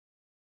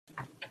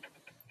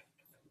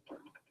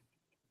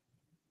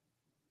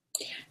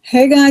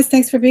Hey guys,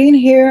 thanks for being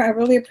here. I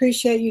really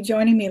appreciate you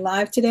joining me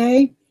live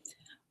today.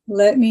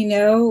 Let me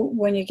know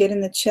when you get in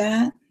the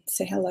chat.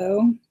 Say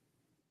hello.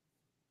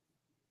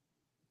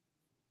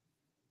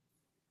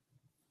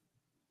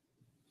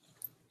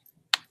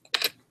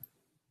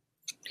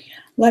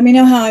 Let me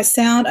know how I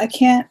sound. I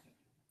can't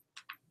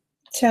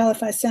tell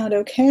if I sound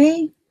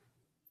okay.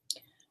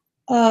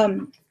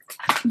 I'm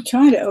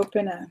trying to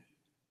open a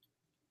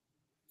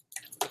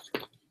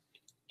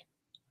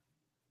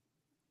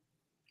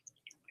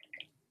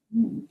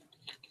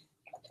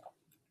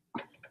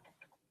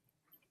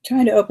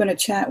trying to open a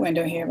chat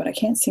window here, but I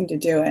can't seem to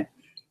do it.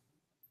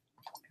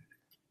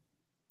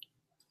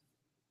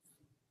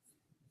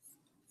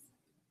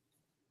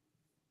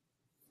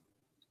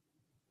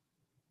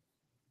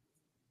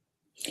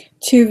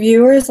 Two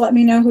viewers, let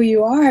me know who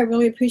you are. I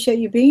really appreciate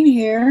you being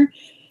here.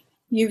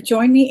 You've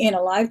joined me in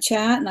a live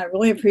chat, and I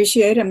really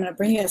appreciate it. I'm going to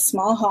bring you a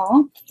small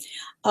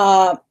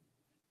haul.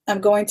 I'm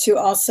going to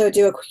also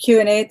do a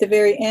Q&A at the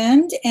very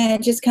end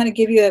and just kind of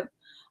give you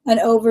an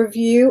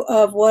overview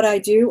of what I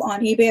do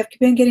on eBay. I've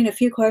been getting a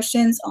few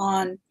questions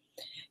on,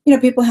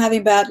 people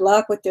having bad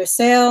luck with their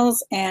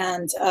sales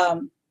and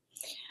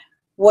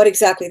what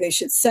exactly they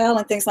should sell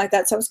and things like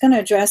that. So I was going to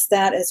address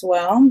that as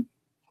well.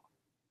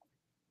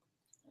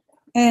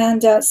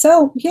 And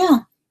so, yeah,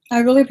 I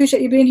really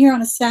appreciate you being here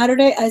on a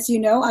Saturday. As you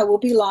know, I will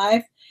be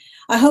live.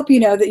 I hope you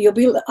know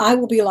that I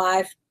will be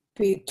live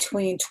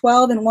between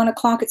 12 and 1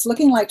 o'clock. It's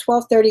looking like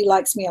 12:30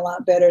 likes me a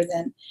lot better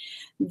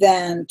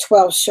than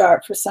 12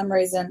 sharp for some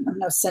reason. I'm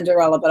no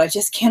Cinderella, but I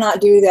just cannot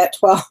do that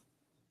 12.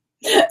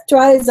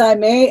 Try as I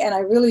may, and I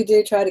really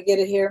do try to get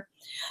it here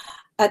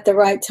at the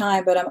right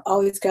time, but I've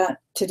always got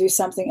to do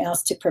something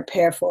else to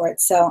prepare for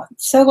it. So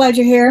glad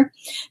you're here.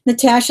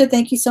 Natasha,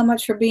 thank you so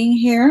much for being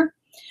here.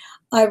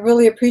 I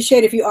really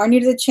appreciate it. If you are new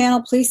to the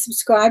channel, please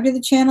subscribe to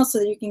the channel so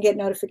that you can get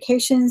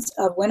notifications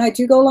of when I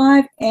do go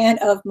live and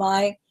of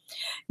my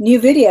new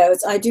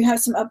videos. I do have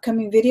some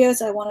upcoming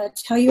videos I want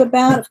to tell you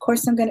about. Of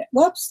course, I'm going to,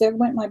 whoops, there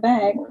went my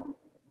bag.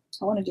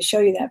 I wanted to show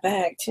you that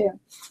bag too.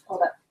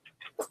 Hold up.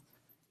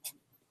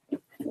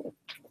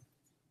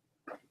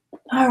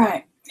 All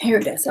right, here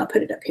it is. I'll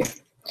put it up here.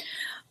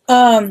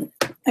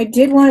 I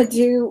did want to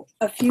do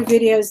a few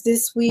videos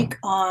this week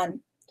on,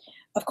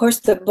 of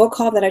course, the book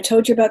haul that I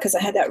told you about, because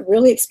I had that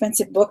really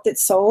expensive book that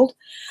sold,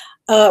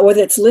 or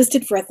that's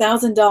listed for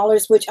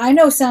 $1,000, which I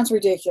know sounds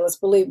ridiculous.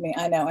 Believe me,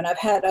 I know. And I've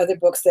had other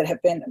books that have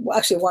been, well,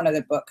 actually one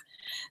other book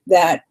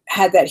that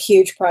had that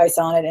huge price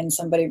on it, and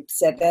somebody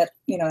said that,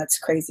 that's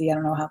crazy. I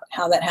don't know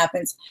how that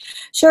happens.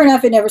 Sure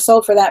enough, it never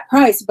sold for that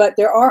price, but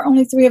there are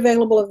only 3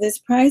 available of this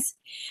price.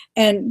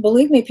 And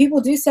believe me,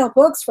 people do sell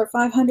books for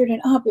 $500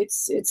 and up.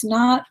 It's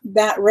not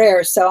that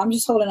rare, so I'm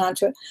just holding on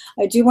to it.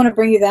 I do want to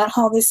bring you that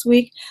haul this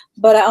week,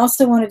 but I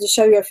also wanted to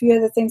show you a few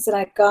other things that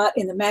I got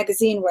in the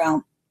magazine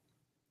realm,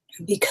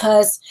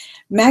 because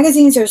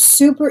magazines are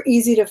super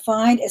easy to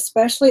find,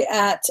 especially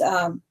at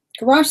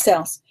garage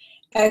sales.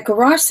 At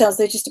garage sales,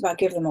 they just about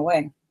give them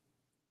away.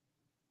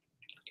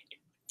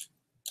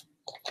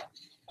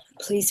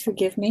 Please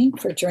forgive me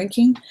for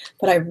drinking,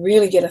 but I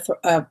really get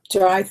a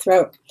dry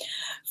throat.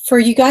 For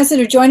you guys that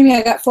are joining me,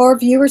 I got 4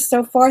 viewers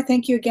so far.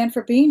 Thank you again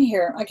for being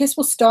here. I guess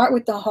we'll start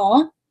with the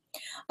haul.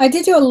 I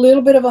did do a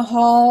little bit of a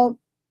haul,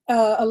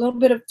 a little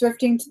bit of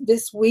thrifting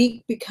this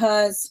week,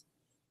 because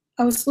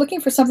I was looking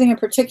for something in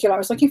particular. I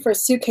was looking for a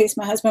suitcase.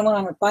 My husband went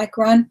on a bike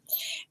run,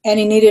 and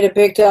he needed a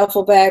big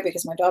duffel bag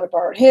because my daughter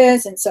borrowed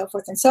his, and so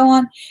forth and so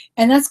on.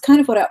 And that's kind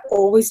of what I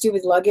always do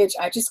with luggage.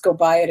 I just go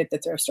buy it at the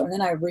thrift store, and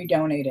then I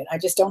redonate it. I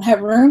just don't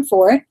have room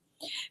for it.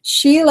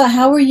 Sheila,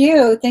 how are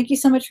you? Thank you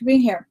so much for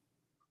being here.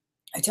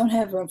 I don't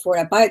have room for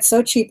it. I buy it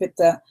so cheap at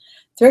the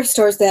thrift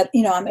stores that,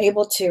 I'm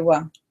able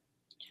to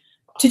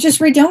just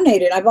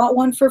redonate it. I bought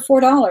one for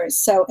 $4.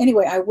 So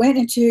anyway, I went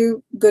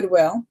into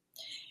Goodwill,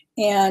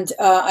 and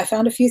I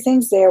found a few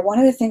things there. One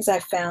of the things I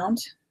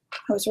found,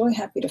 I was really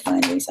happy to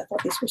find these. I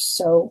thought these were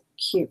so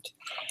cute.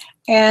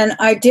 And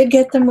I did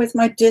get them with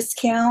my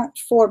discount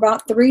for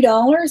about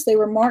 $3. They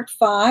were marked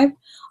 $5.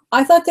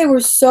 I thought they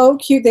were so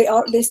cute.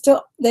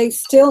 They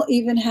still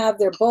even have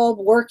their bulb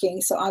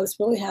working, so I was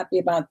really happy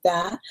about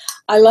that.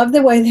 I love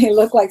the way they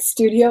look like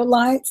studio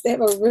lights. They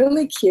have a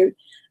really cute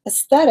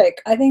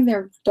aesthetic. I think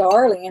they're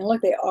darling, and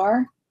look, they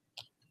are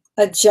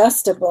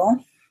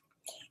adjustable.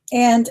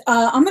 And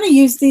I'm going to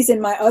use these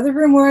in my other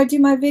room where I do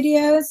my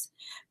videos,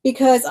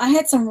 because I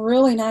had some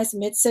really nice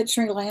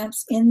mid-century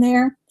lamps in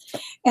there,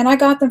 and I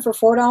got them for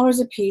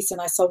 $4 a piece, and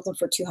I sold them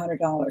for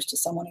 $200 to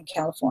someone in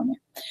California.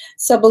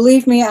 So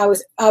believe me, I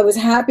was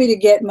happy to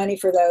get money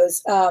for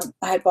those. I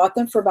had bought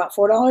them for about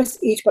 $4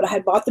 each, but I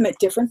had bought them at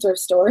different thrift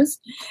stores,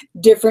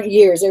 different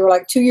years. They were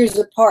like 2 years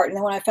apart. And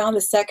then when I found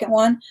the second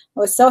one, I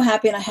was so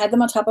happy, and I had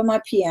them on top of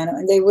my piano,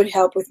 and they would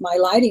help with my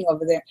lighting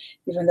over there,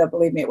 even though,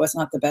 believe me, it was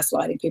not the best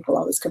lighting. People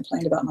always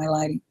complained about my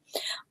lighting.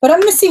 But I'm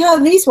going to see how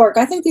these work.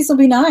 I think these will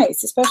be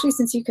nice, especially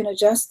since you can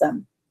adjust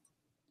them.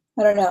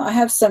 I don't know. I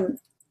have some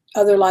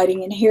other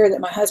lighting in here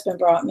that my husband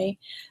brought me,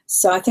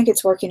 so I think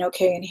it's working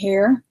okay in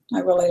here. I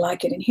really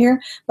like it in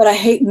here, but I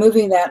hate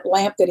moving that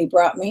lamp that he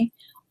brought me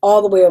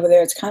all the way over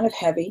there. It's kind of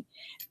heavy.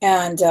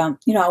 And,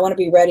 you know, I want to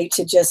be ready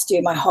to just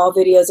do my haul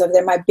videos over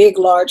there, my big,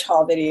 large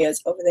haul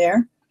videos over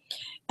there.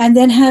 And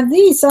then have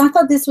these. So I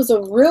thought this was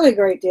a really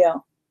great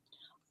deal.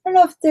 I don't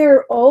know if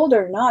they're old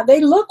or not.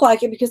 They look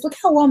like it because look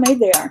how well made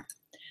they are.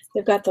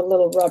 They've got the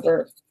little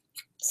rubber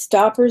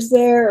stoppers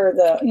there, or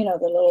the, you know,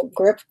 the little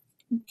grip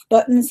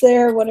buttons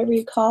there, whatever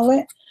you call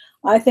it.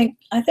 I think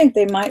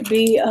they might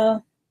be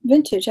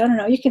vintage. I don't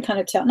know. You can kind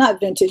of tell. Not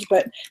vintage,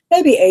 but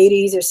maybe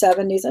 80s or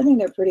 70s. I think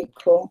they're pretty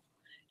cool.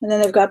 And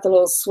then they've got the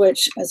little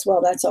switch as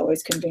well. That's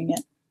always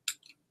convenient.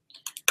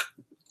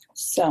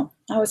 So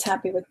I was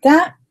happy with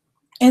that.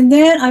 And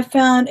then I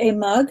found a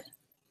mug.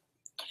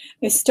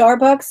 It's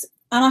Starbucks.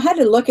 And I had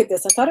to look at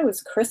this. I thought it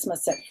was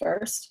Christmas at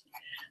first.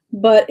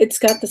 But it's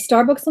got the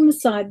Starbucks on the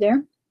side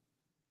there.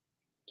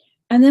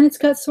 And then it's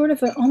got sort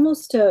of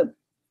almost a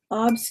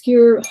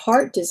obscure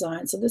heart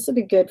design. So this will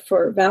be good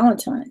for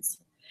Valentine's.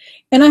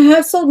 And I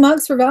have sold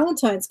mugs for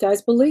Valentine's,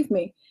 guys. Believe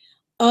me.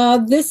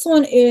 This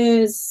one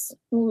is,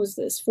 what was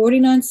this,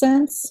 49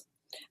 cents?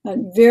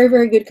 Very,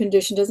 very good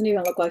condition. Doesn't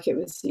even look like it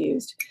was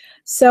used.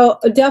 So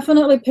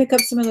definitely pick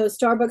up some of those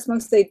Starbucks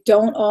mugs. They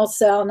don't all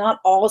sell. Not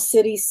all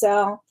cities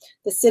sell.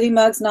 The city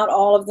mugs, not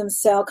all of them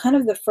sell. Kind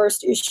of the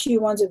first issue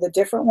ones are the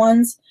different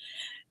ones.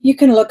 You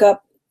can look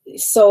up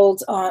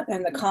sold on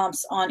and the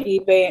comps on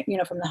eBay, you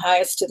know, from the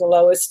highest to the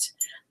lowest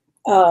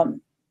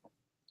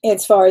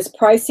as far as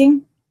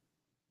pricing.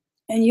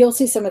 And you'll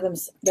see some of them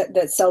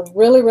that sell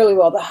really, really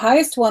well. The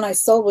highest one I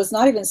sold was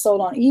not even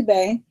sold on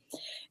eBay.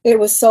 It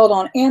was sold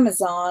on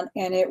Amazon,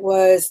 and it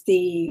was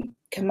the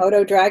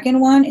Komodo dragon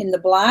one in the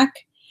black.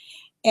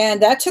 And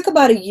that took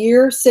about a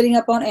year sitting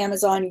up on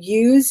Amazon,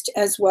 used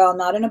as well,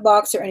 not in a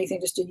box or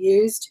anything, just a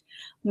used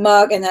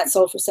mug, and that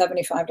sold for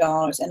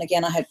 $75. And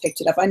again, I had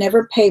picked it up. I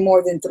never pay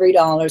more than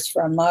 $3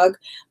 for a mug.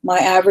 My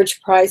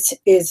average price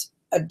is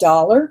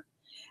 $1,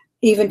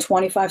 even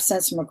 25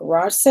 cents from a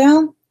garage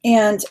sale.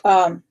 And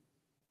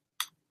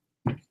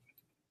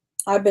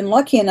I've been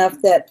lucky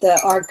enough that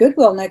our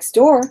Goodwill next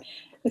door,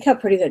 look how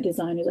pretty that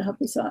design is. I hope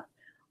you saw it.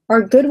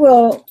 Our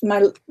Goodwill,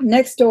 my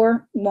next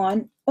door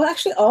one, well,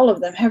 actually all of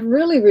them have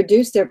really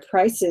reduced their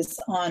prices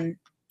on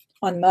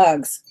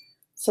mugs.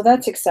 So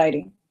that's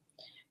exciting.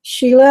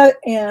 Sheila,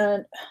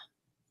 and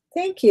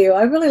thank you.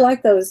 I really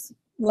like those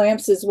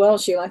lamps as well,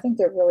 Sheila. I think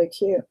they're really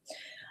cute.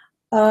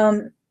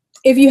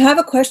 If you have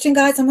a question,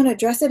 guys, I'm going to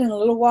address it in a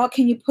little while.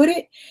 Can you put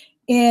it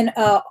in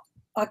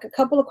like a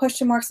couple of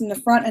question marks in the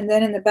front and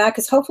then in the back,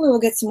 because hopefully we'll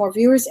get some more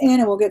viewers in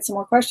and we'll get some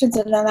more questions,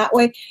 and then that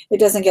way it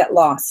doesn't get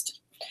lost.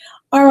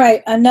 All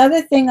right,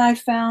 another thing I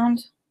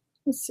found,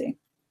 let's see.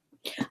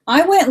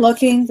 I went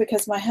looking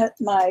because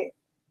my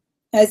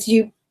as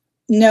you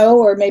know,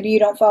 or maybe you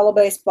don't follow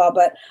baseball,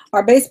 but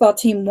our baseball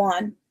team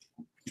won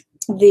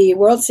the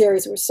World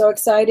Series. We're so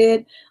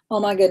excited.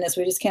 Oh my goodness,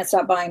 we just can't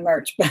stop buying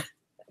merch.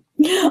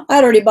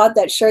 I'd already bought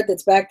that shirt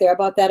that's back there. I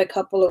bought that a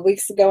couple of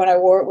weeks ago, and I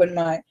wore it when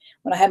I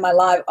had my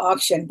live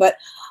auction. But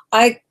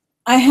I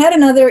had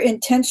another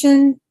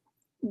intention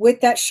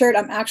with that shirt.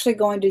 I'm actually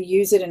going to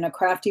use it in a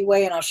crafty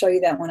way, and I'll show you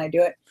that when I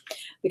do it,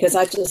 because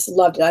I just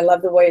loved it. I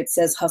love the way it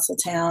says Hustle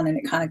Town, and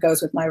it kind of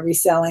goes with my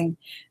reselling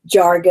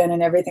jargon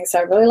and everything. So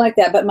I really like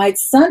that. But my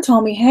son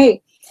told me,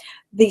 hey,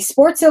 the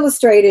Sports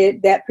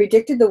Illustrated that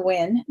predicted the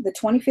win, the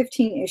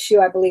 2015 issue,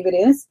 I believe it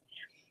is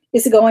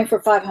going for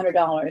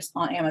 $500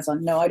 on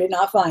Amazon. No, I did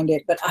not find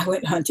it, but I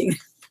went hunting.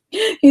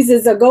 He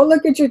says, so go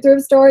look at your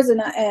thrift stores, and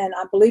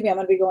I believe me, I'm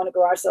going to be going to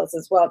garage sales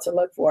as well to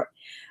look for it,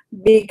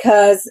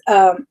 because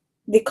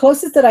the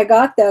closest that I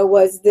got, though,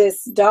 was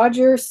this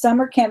Dodger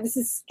summer camp. This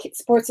is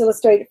Sports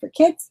Illustrated for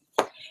kids,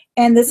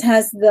 and this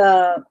has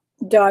the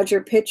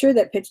Dodger pitcher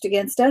that pitched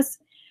against us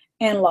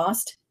and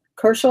lost.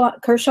 Kershaw,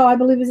 I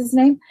believe is his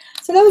name.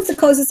 So that was the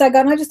closest I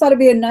got, and I just thought it'd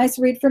be a nice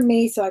read for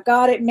me, so I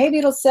got it. Maybe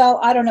it'll sell.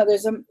 I don't know.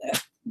 There's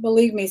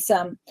believe me,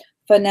 some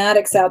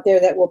fanatics out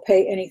there that will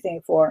pay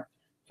anything for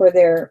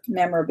their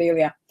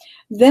memorabilia.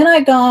 Then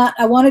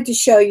I wanted to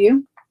show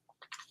you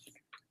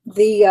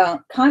the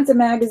kinds of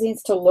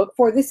magazines to look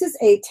for. This is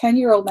a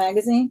 10-year-old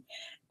magazine,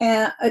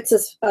 and it's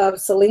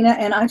Selena,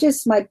 and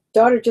my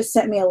daughter just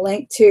sent me a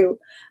link to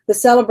the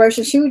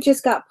celebration. She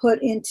just got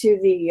put into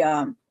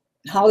the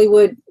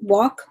Hollywood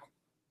Walk.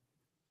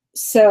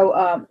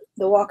 So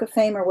the Walk of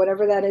Fame, or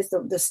whatever that is,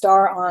 the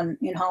star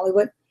in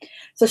Hollywood.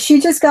 So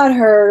she just got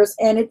hers,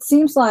 and it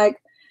seems like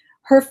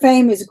her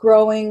fame is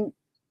growing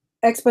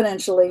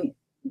exponentially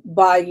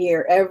by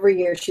year. Every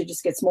year she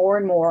just gets more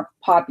and more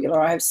popular.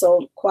 I have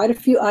sold quite a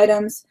few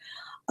items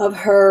of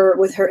her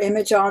with her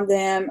image on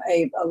them.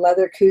 A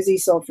leather koozie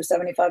sold for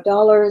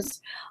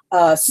 $75. A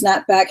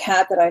snapback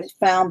hat that I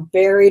found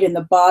buried in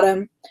the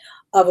bottom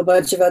of a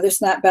bunch of other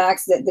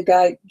snapbacks that the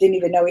guy didn't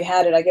even know he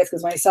had it, I guess,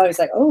 because when he saw it, he's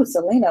like, oh,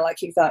 Selena, like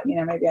he thought,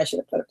 maybe I should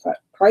have put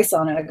a price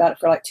on it. I got it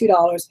for like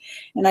 $2,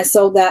 and I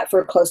sold that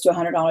for close to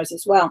 $100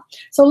 as well.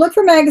 So look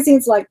for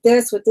magazines like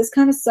this with this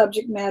kind of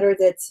subject matter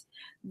that's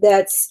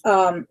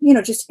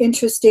just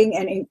interesting,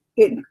 and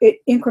it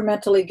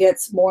incrementally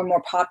gets more and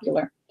more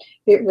popular.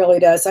 It really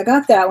does. I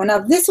got that one. Now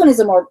this one is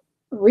a more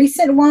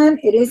recent one.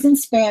 It is in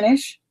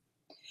Spanish.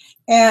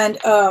 And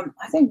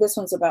I think this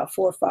one's about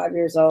 4 or 5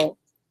 years old.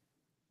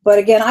 But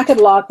again, I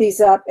could lock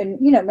these up and,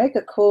 you know, make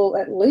a cool,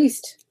 at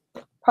least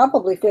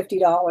probably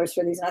 $50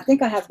 for these. And I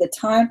think I have the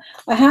time.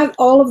 I have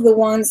all of the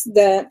ones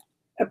that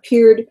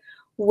appeared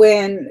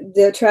when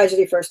the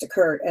tragedy first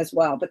occurred as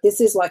well. But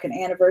this is like an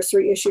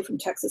anniversary issue from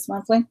Texas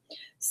Monthly.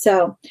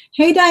 So,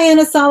 hey,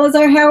 Diana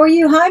Salazar, how are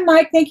you? Hi,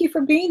 Mike. Thank you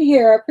for being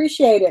here. I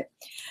appreciate it.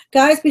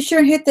 Guys, be sure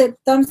and hit the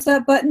thumbs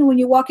up button when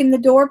you walk in the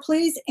door,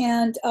 please.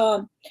 And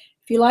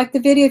if you like the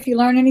video, if you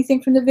learn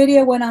anything from the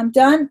video when I'm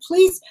done,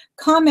 please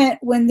comment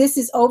when this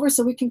is over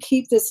so we can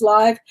keep this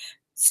live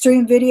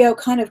stream video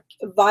kind of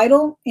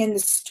vital in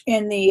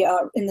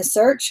the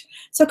search.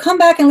 So come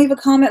back and leave a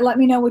comment. Let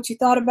me know what you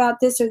thought about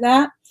this or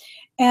that.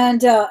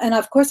 And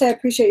of course, I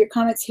appreciate your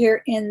comments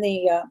here in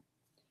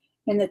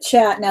the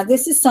chat. Now,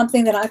 this is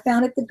something that I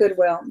found at the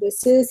Goodwill.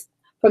 This is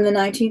from the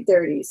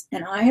 1930s,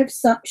 and I have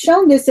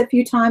shown this a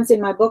few times in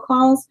my book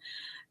hauls,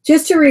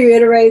 just to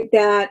reiterate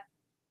that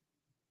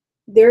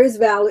there is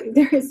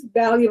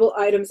valuable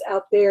items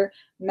out there.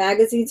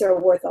 Magazines are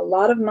worth a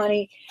lot of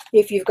money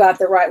if you've got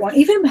the right one.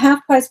 Even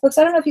half-price books.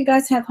 I don't know if you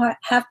guys have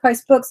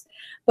half-price books,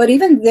 but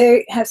even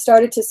they have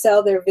started to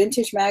sell their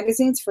vintage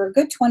magazines for a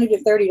good $20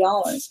 to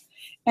 $30.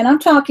 And I'm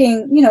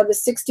talking, you know, the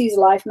 60s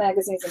Life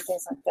magazines and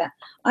things like that.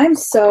 I'm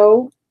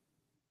so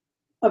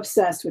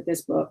obsessed with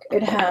this book.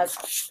 It has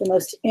the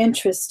most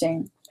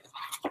interesting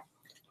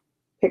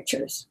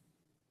pictures.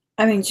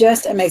 I mean,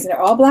 just amazing.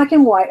 They're all black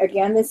and white.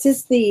 Again, this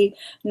is the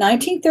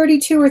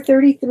 1932 or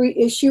 33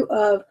 issue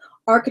of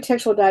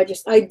Architectural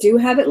Digest. I do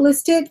have it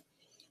listed.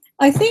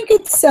 I think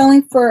it's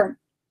selling for,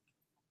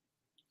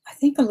 I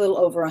think, a little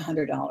over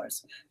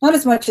 $100. Not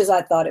as much as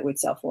I thought it would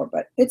sell for,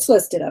 but it's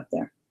listed up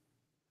there.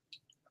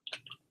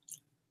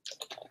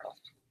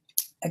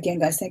 Again,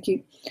 guys, thank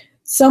you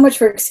so much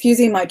for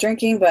excusing my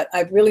drinking, but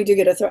I really do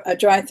get a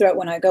dry throat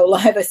when I go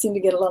live. I seem to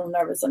get a little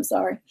nervous. I'm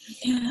sorry.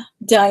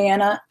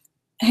 Diana.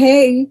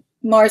 Hey,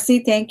 Marcy,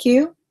 thank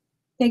you.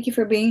 Thank you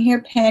for being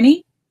here.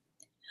 Penny.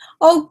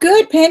 Oh,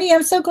 good, Penny.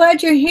 I'm so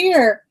glad you're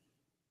here.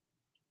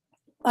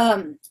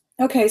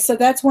 Okay, so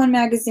that's one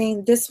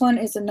magazine. This one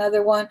is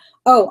another one.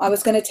 Oh, I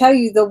was going to tell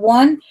you the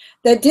one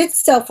that did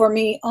sell for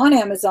me on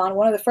Amazon,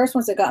 one of the first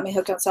ones that got me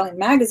hooked on selling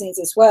magazines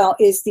as well,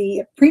 is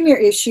the premiere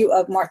issue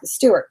of Martha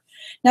Stewart.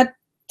 Now,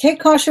 take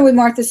caution with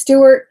Martha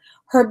Stewart.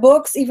 Her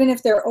books, even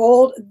if they're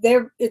old,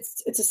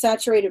 it's a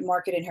saturated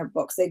market in her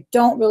books. They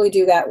don't really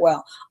do that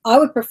well. I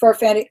would prefer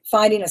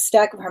finding a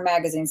stack of her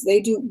magazines.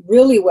 They do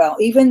really well.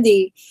 Even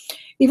the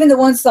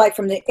ones like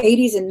from the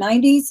 80s and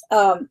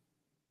 90s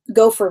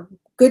go for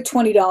good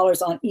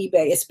 $20 on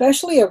eBay,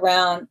 especially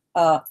around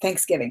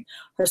Thanksgiving.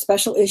 Her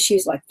special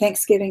issues like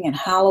Thanksgiving and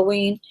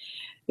Halloween.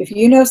 If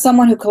you know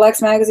someone who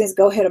collects magazines,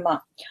 go hit them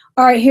up.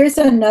 All right, here's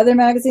another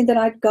magazine that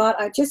I've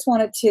got. I just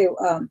wanted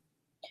to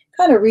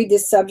kind of read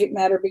this subject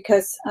matter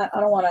because I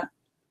don't want to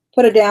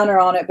put a downer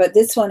on it, but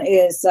this one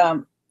is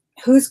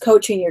Who's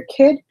Coaching Your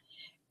Kid?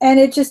 And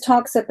it just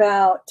talks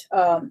about,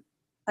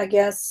 I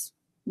guess,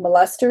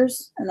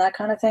 molesters and that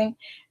kind of thing.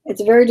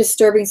 It's a very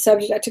disturbing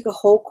subject. I took a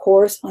whole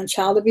course on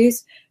child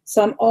abuse,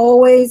 so I'm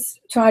always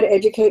trying to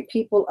educate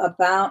people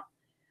about,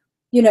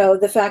 you know,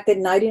 the fact that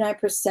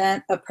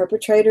 99% of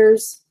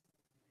perpetrators,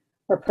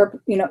 or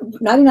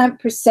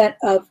 99%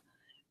 of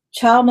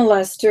child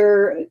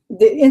molester,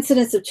 the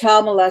incidents of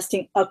child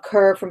molesting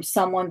occur from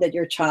someone that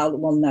your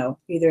child will know,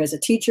 either as a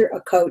teacher,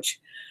 a coach,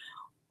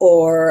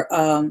 or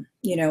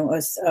you know,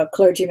 a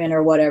clergyman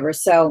or whatever.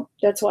 So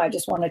that's why I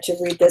just wanted to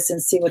read this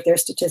and see what their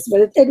statistics,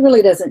 but it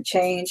really doesn't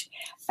change.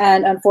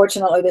 And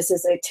unfortunately, this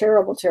is a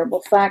terrible,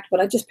 terrible fact,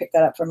 but I just picked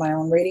that up from my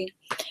own reading.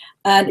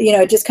 And, you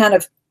know, it just kind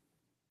of,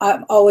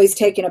 I'm always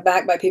taken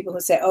aback by people who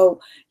say,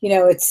 oh, you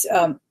know, it's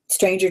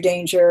stranger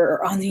danger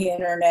or on the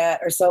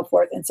internet or so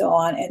forth and so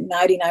on. And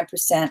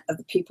 99% of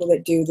the people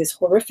that do this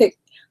horrific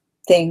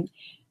thing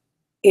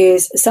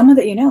is someone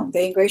that, you know,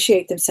 they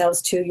ingratiate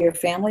themselves to your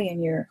family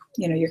and your,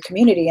 you know, your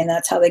community, and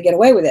that's how they get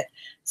away with it.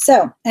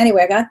 So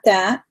anyway, I got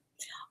that.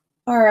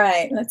 All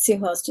right, let's see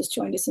who else just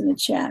joined us in the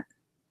chat.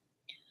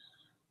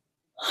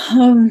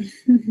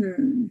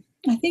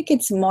 I think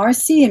it's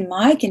Marcy and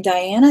Mike and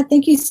Diana.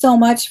 Thank you so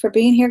much for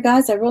being here,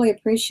 guys. I really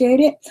appreciate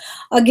it.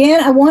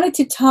 Again, I wanted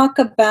to talk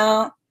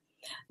about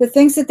the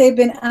things that they've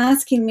been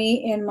asking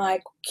me in my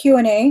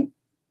Q&A.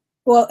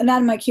 Well, not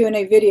in my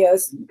Q&A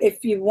videos.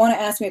 If you want to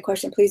ask me a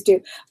question, please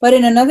do. But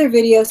in another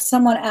video,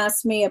 someone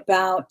asked me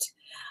about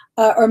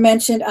or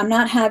mentioned I'm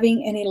not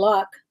having any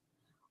luck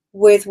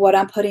with what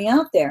I'm putting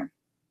out there.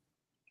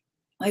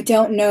 I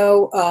don't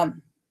know,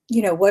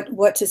 you know,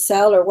 what to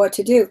sell or what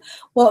to do.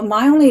 Well,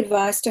 my only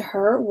advice to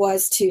her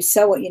was to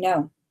sell what you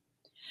know.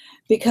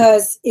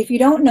 Because if you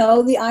don't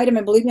know the item,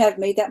 and believe me, I've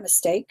made that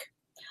mistake.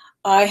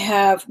 I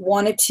have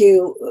wanted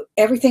to,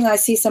 everything I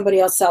see somebody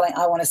else selling,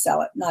 I want to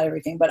sell it. Not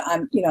everything, but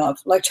I'm, you know,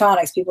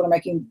 electronics, people are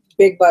making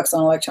big bucks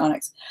on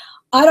electronics.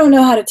 I don't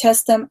know how to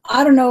test them.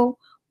 I don't know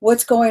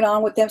what's going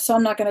on with them, so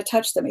I'm not going to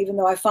touch them, even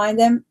though I find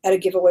them at a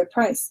giveaway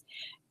price.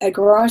 At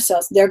garage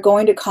sales, they're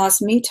going to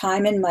cost me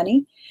time and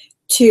money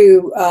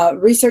to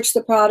research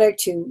the product,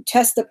 to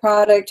test the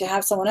product, to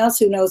have someone else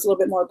who knows a little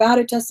bit more about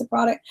it test the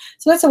product.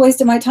 So that's a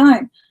waste of my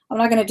time. I'm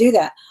not going to do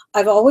that.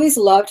 I've always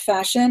loved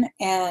fashion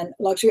and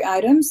luxury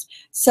items,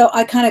 so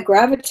I kind of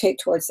gravitate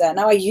towards that.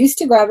 Now, I used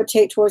to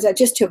gravitate towards that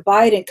just to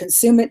buy it and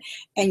consume it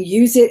and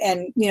use it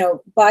and, you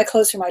know, buy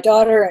clothes for my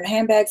daughter and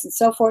handbags and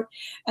so forth.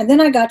 And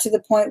then I got to the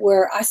point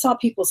where I saw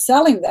people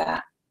selling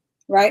that,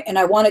 right? And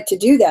I wanted to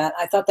do that.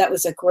 I thought that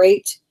was a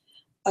great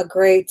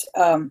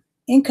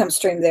income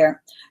stream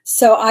there.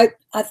 So I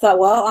thought,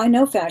 well, I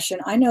know fashion,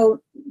 I know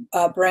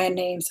brand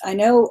names, I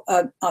know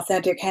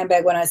authentic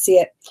handbag when I see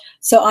it,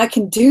 so I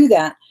can do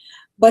that.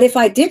 But if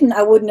I didn't,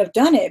 I wouldn't have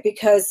done it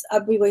because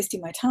I'd be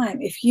wasting my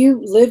time. If you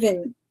live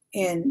in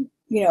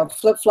you know,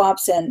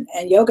 flip-flops and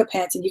yoga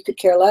pants and you could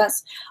care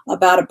less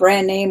about a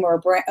brand name or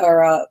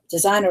a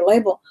designer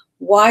label,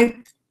 why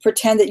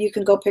pretend that you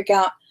can go pick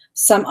out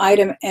some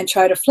item and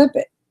try to flip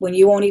it when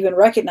you won't even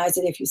recognize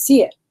it if you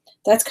see it?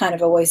 That's kind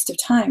of a waste of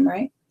time,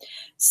 right?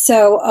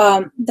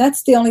 So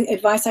that's the only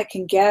advice I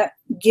can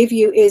give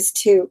you, is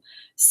to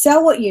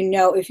sell what you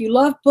know. If you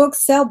love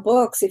books, sell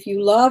books. If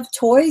you love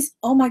toys,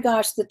 oh my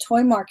gosh, the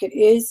toy market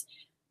is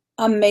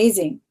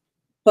amazing.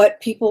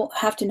 But people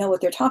have to know what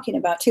they're talking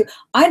about too.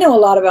 I know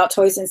a lot about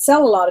toys and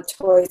sell a lot of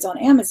toys on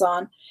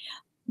Amazon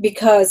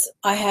because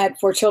I had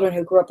 4 children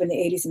who grew up in the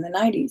 80s and the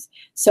 90s.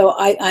 So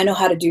I know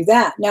how to do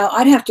that. Now,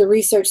 I'd have to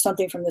research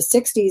something from the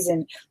 60s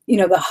and, you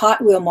know, the Hot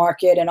Wheel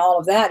market and all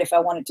of that if I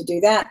wanted to do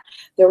that.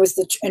 There was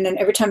and then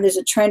every time there's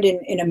a trend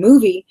in a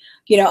movie,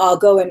 you know, I'll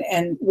go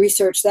and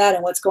research that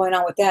and what's going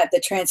on with that.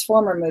 The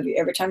Transformer movie,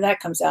 every time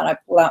that comes out, I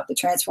pull out the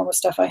Transformer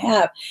stuff I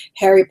have.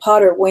 Harry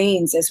Potter,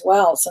 Wayne's as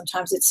well.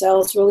 Sometimes it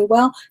sells really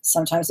well,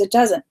 sometimes it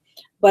doesn't.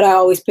 But I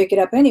always pick it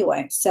up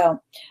anyway. So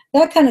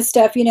that kind of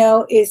stuff, you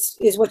know, is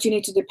what you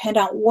need to depend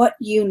on what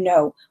you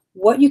know,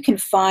 what you can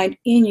find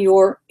in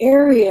your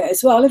area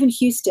as well. I live in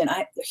Houston,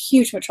 a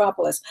huge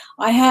metropolis.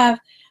 I have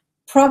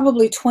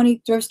probably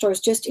 20 thrift stores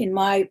just in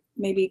my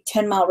maybe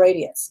 10-mile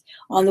radius.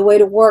 On the way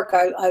to work,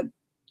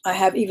 I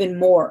have even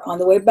more. On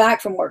the way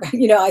back from work,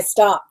 you know, I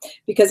stop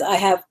because I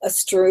have a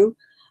slew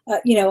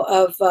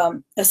of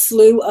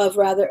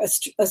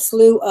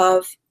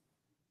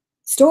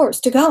stores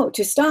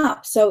to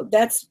stop. So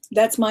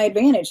that's my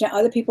advantage. Now,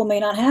 other people may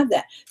not have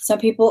that. Some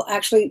people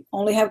actually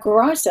only have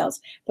garage sales,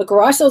 but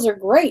garage sales are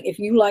great if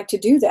you like to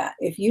do that.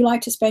 If you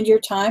like to spend your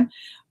time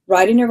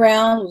riding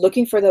around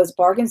looking for those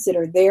bargains that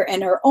are there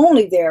and are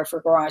only there for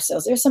garage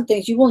sales. There's some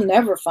things you will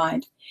never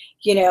find,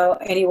 you know,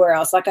 anywhere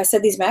else. Like I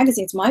said, these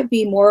magazines might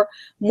be more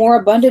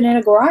abundant in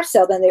a garage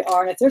sale than they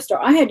are in a thrift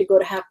store. I had to go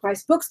to Half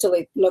Price Books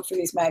to look for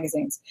these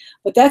magazines,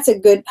 but that's a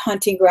good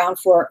hunting ground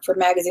for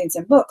magazines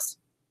and books.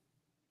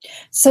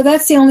 So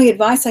that's the only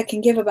advice I can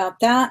give about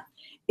that,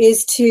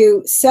 is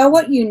to sell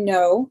what you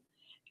know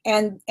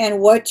and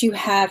what you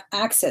have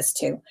access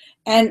to.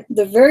 And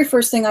the very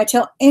first thing I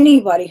tell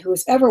anybody who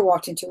has ever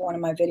walked into one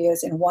of my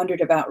videos and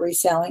wondered about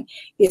reselling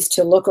is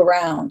to look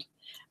around.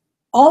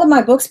 All of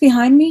my books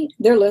behind me,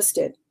 they're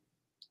listed.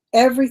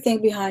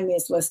 Everything behind me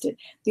is listed.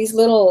 These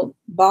little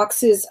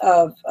boxes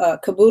of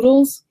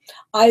caboodles,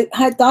 I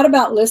had thought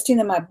about listing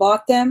them. I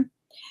bought them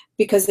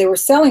because they were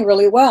selling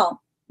really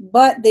well,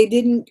 but they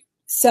didn't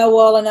sell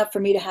well enough for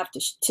me to have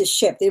to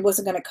ship. It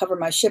wasn't going to cover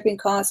my shipping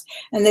costs,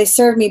 and they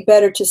served me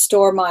better to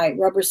store my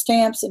rubber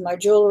stamps and my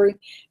jewelry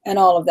and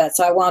all of that.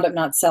 So I wound up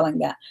not selling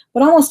that.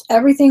 But almost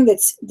everything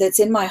that's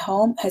in my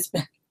home has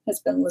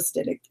been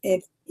listed.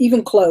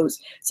 Even clothes.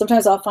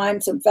 Sometimes I'll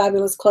find some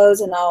fabulous clothes,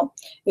 and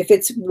if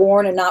it's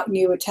worn and not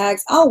new with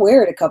tags, I'll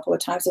wear it a couple of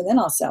times and then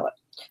I'll sell it.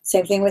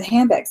 Same thing with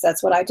handbags.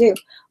 That's what I do.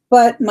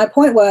 But my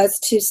point was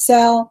to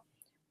sell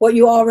what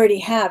you already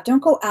have.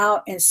 Don't go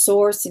out and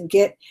source and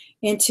get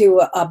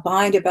into a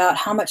bind about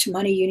how much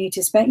money you need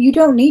to spend. You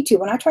don't need to.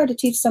 When I tried to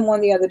teach someone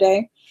the other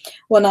day,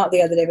 well, not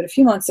the other day, but a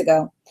few months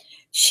ago,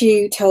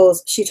 she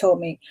told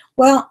me,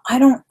 well, I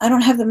don't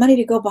have the money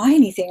to go buy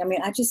anything. I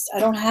mean, I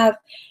don't have,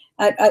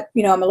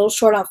 you know, I'm a little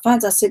short on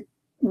funds. I said,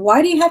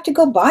 why do you have to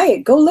go buy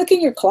it? Go look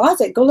in your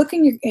closet. Go look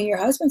in your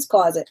husband's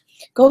closet.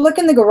 Go look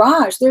in the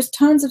garage. There's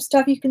tons of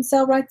stuff you can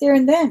sell right there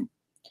and then.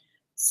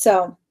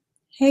 So,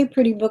 hey,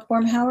 Pretty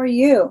Bookworm, how are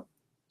you?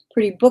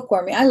 Pretty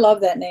Bookwormy. I love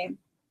that name.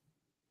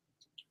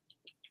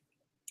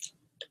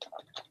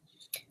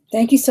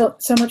 Thank you so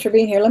much for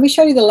being here. Let me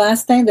show you the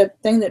last thing, the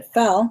thing that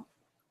fell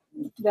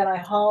that I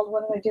hauled.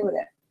 What did I do with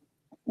it?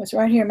 It was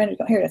right here a minute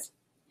ago. Here it is.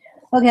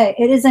 Okay,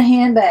 it is a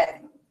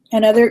handbag.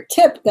 Another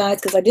tip,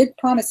 guys, because I did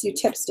promise you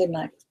tips, didn't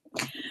I?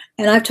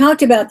 And I've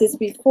talked about this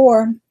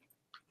before.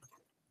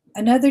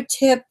 Another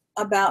tip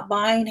about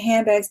buying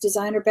handbags,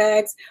 designer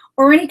bags,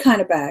 or any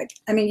kind of bag.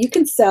 I mean, you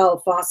can sell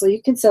Fossil,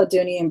 you can sell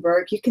Dooney &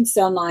 Burke, you can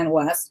sell Nine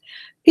West.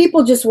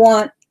 People just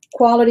want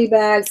quality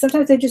bags.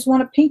 Sometimes they just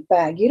want a pink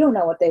bag. You don't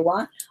know what they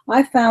want.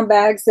 I found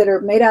bags that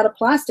are made out of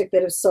plastic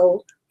that have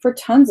sold for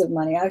tons of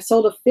money. I've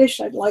sold a fish.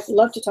 I'd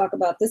love to talk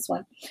about this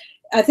one.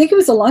 I think it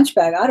was a lunch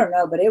bag. I don't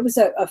know, but it was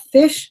a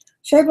fish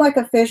shaped like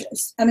a fish.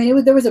 I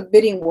mean, there was a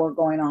bidding war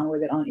going on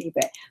with it on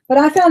eBay. But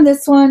I found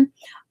this one.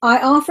 I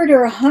offered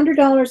her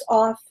 $100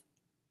 off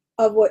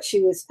of what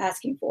she was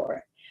asking for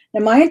it.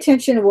 Now my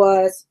intention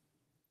was,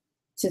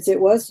 since it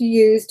was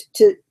used,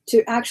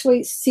 to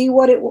actually see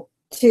what it,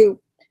 to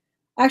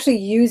actually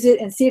use it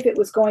and see if it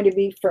was going to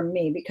be for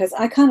me, because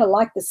I kind of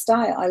like the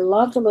style. I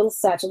love the little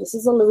satchel. This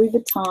is a Louis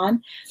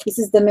Vuitton. This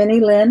is the mini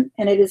Lynn,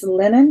 and it is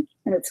linen,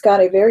 and it's got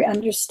a very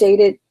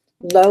understated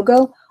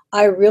logo.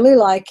 I really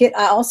like it.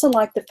 I also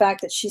like the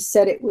fact that she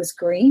said it was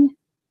green,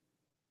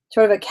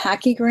 sort of a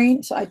khaki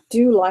green. So I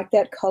do like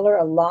that color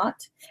a lot.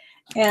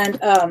 And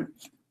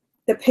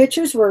the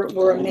pictures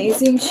were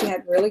amazing. She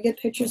had really good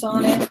pictures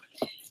on it.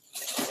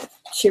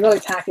 She really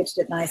packaged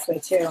it nicely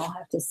too, I'll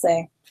have to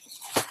say.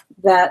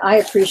 That I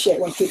appreciate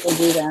when people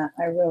do that.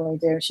 I really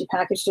do. She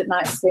packaged it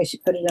nicely. She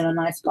put it in a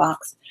nice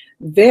box.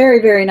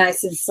 Very, very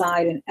nice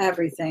inside and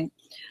everything.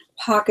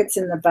 Pockets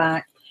in the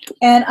back.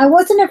 And I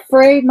wasn't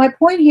afraid. My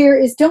point here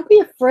is, don't be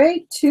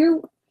afraid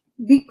to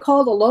be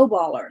called a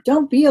lowballer.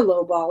 Don't be a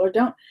lowballer.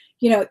 Don't,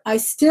 you know, I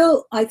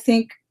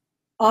think,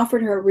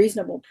 offered her a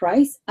reasonable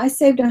price. I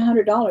saved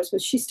 $100,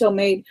 but she still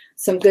made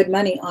some good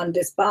money on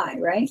this buy,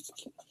 right?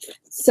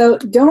 So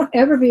don't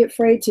ever be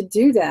afraid to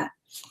do that,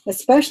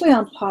 especially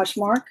on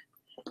Poshmark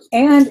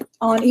and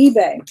on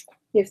eBay,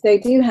 if they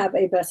do have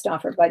a best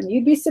offer button.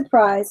 You'd be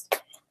surprised.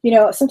 You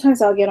know,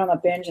 sometimes I'll get on a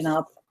binge and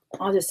I'll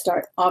just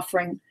start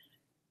offering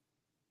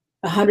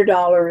 $100,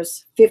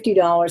 $50,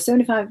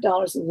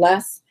 $75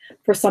 less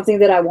for something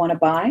that I want to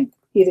buy,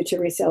 either to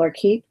resell or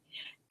keep.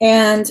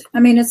 And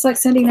I mean, it's like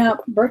sending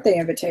out birthday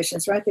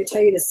invitations, right? They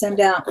tell you to send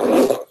out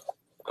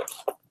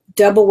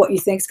double what you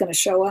think is going to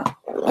show up,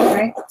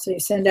 right? So you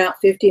send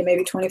out 50 and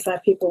maybe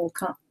 25 people will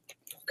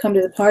come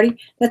to the party.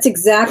 That's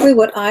exactly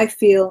what I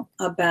feel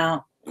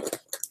about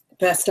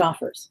best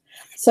offers.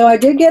 So I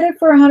did get it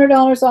for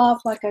 $100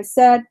 off. Like I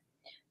said,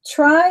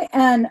 try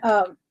and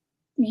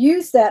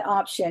use that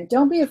option.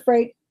 Don't be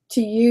afraid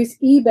to use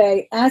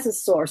eBay as a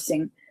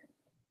sourcing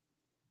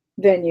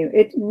venue.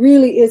 It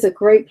really is a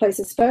great place,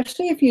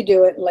 especially if you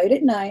do it late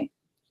at night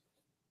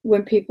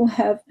when people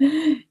have,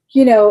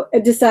 you know,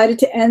 decided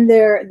to end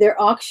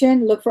their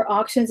auction. Look for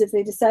auctions. If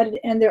they decided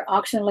to end their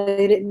auction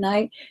late at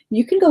night,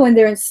 you can go in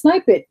there and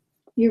snipe it.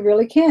 You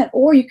really can.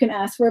 Or you can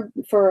ask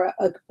for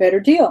a better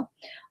deal.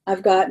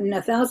 I've gotten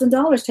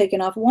 $1,000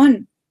 taken off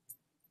one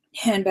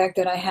handbag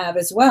that I have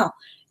as well.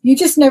 You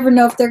just never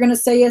know if they're going to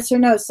say yes or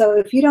no. So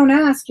if you don't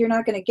ask, you're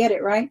not going to get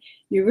it, right?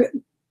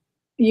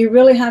 You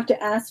really have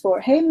to ask for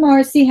it. Hey,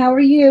 Marcy, how are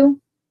you?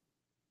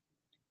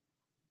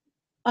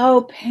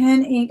 Oh,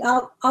 pen, ink.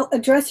 I'll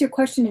address your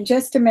question in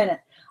just a minute.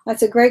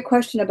 That's a great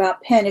question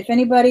about pen. If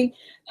anybody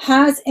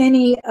has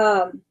any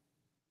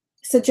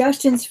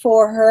suggestions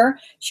for her,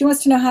 she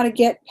wants to know how to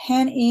get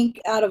pen ink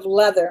out of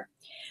leather.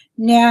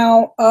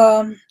 Now,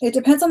 it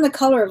depends on the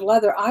color of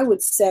leather, I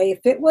would say. If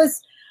it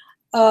was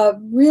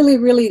really,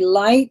 really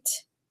light,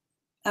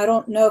 I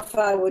don't know if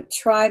I would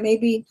try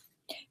maybe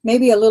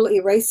a little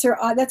eraser.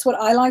 That's what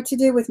I like to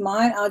do with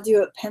mine. I'll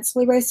do a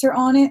pencil eraser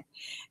on it.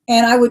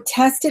 And I would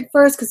test it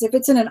first, because if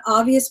it's in an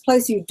obvious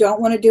place, you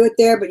don't want to do it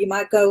there, but you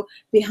might go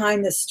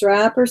behind the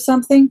strap or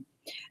something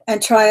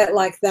and try it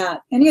like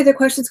that. Any other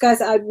questions,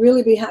 guys? I'd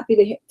really be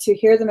happy to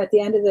hear them at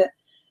the end of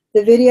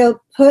the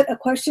video. Put a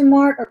question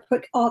mark or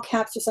put all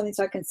caps or something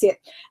so I can see it.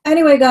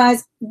 Anyway,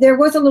 guys, there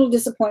was a little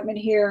disappointment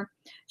here.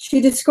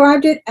 She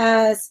described it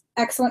as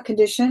excellent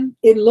condition.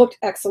 It looked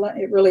excellent.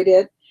 It really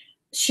did.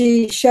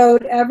 She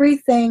showed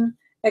everything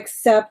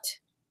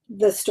except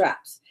the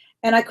straps.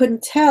 And I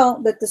couldn't tell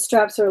that the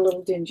straps are a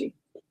little dingy.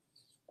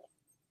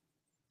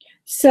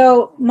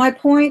 So my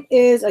point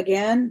is,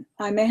 again,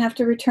 I may have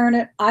to return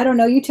it. I don't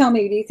know. You tell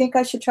me. Do you think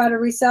I should try to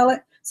resell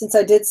it, since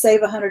I did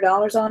save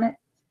 $100 on it?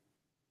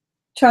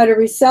 Try to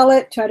resell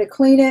it, try to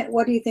clean it.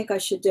 What do you think I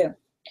should do?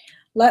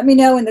 Let me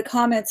know in the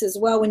comments as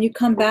well. When you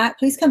come back,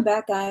 please come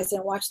back, guys,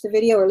 and watch the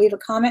video or leave a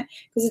comment,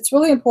 because it's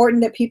really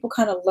important that people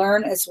kind of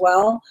learn as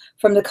well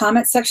from the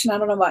comment section. I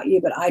don't know about you,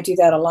 but I do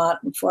that a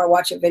lot. Before I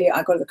watch a video,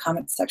 I go to the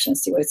comment section and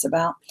see what it's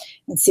about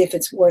and see if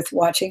it's worth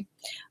watching.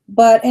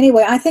 But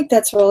anyway, I think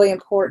that's really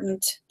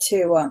important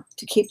to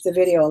keep the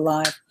video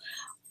alive.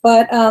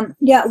 But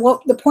yeah,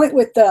 well, the point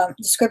with the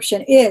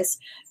description is,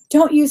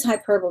 don't use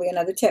hyperbole.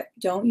 Another tip,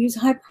 don't use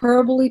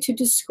hyperbole to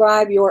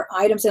describe your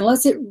items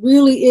unless it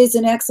really is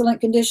in excellent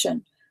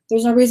condition.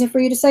 There's no reason for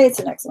you to say it's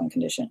in excellent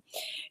condition.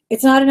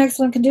 It's not in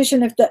excellent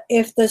condition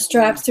if the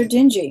straps are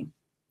dingy.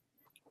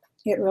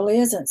 It really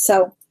isn't.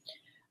 So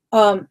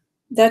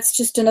that's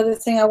just another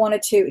thing I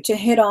wanted to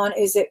hit on,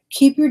 is that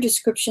keep your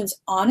descriptions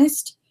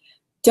honest.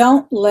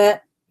 Don't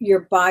let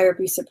your buyer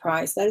be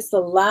surprised. That is the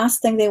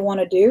last thing they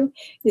want to do,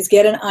 is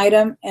get an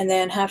item and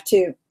then have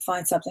to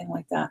find something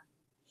like that.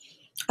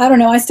 I don't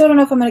know. I still don't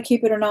know if I'm going to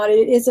keep it or not.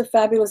 It is a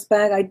fabulous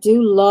bag. I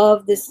do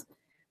love this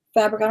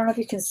fabric. I don't know if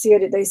you can see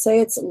it. They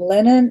say it's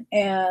linen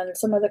and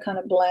some other kind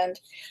of blend.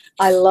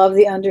 I love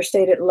the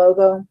understated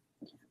logo.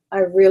 I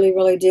really,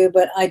 really do.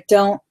 But I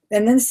don't.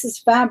 And then this is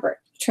fabric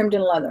trimmed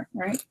in leather,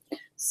 right?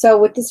 So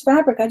with this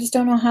fabric, I just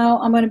don't know how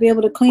I'm going to be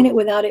able to clean it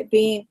without it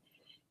being,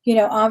 you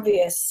know,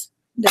 obvious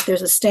that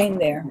there's a stain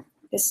there.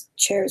 This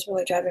chair is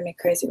really driving me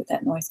crazy with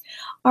that noise.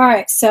 All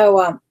right,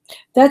 so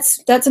that's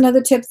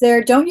another tip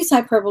there. Don't use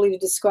hyperbole to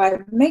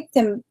describe. Make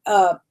them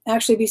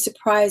actually be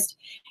surprised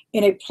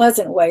in a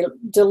pleasant way.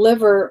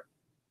 Deliver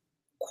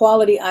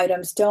quality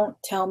items. Don't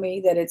tell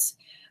me that it's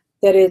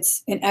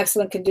in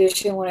excellent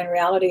condition when in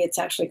reality it's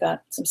actually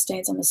got some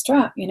stains on the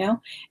strap, you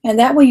know? And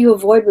that way you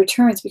avoid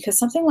returns, because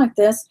something like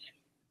this,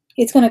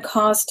 it's going to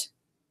cost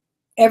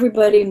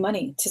everybody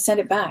money to send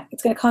it back.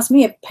 It's going to cost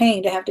me a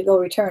pain to have to go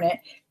return it,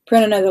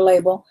 print another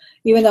label,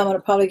 even though I'm going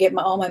to probably get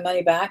all my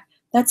money back.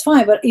 That's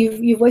fine, but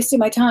you've wasted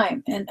my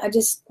time, and I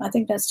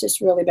think that's just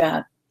really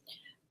bad.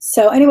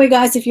 So anyway,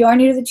 guys, if you are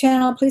new to the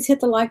channel, please hit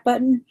the like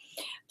button.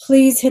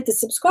 Please hit the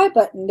subscribe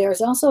button.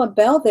 There's also a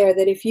bell there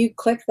that if you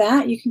click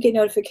that, you can get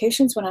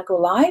notifications when I go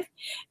live,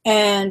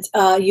 and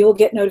you will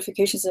get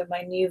notifications of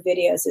my new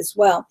videos as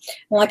well.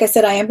 And like I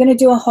said, I am going to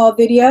do a haul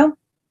video,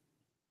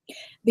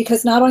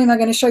 because not only am I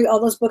going to show you all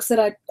those books that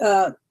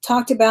I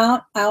talked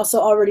about, I also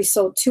already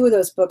sold 2 of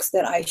those books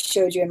that I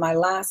showed you in my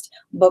last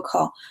book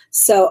haul.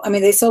 So, I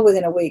mean, they sold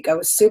within a week. I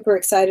was super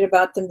excited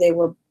about them. They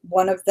were,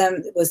 one of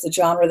them was the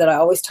genre that I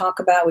always talk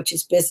about, which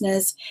is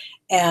business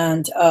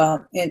and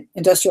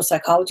industrial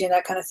psychology and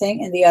that kind of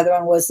thing. And the other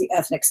one was the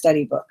ethnic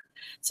study book.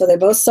 So they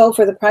both sold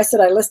for the price that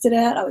I listed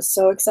at. I was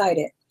so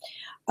excited.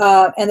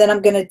 And then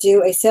I'm going to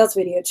do a sales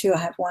video too. I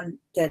have one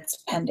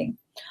that's pending.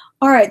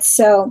 All right,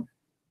 so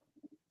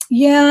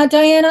yeah,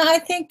 Diana, I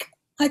think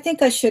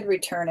I should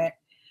return it.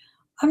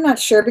 I'm not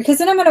sure, because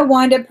then I'm going to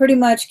wind up pretty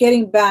much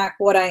getting back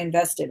what I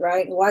invested,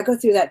 right? Why go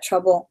through that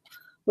trouble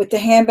with the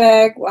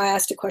handbag? I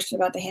asked a question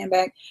about the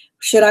handbag.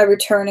 Should I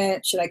return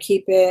it? Should I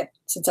keep it?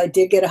 Since I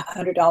did get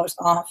 $100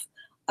 off,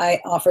 I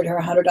offered her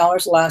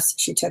 $100 less.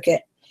 She took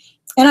it.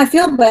 And I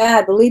feel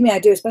bad. Believe me, I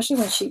do, especially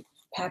when she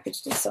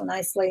packaged it so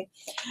nicely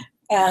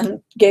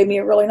and gave me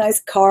a really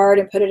nice card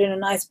and put it in a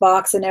nice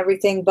box and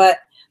everything. But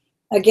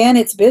again,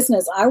 it's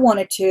business. I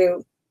wanted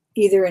to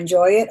either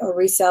enjoy it or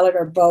resell it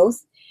or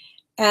both.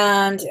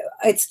 And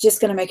it's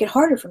just going to make it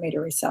harder for me to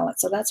resell it.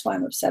 So that's why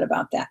I'm upset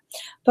about that.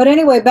 But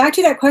anyway, back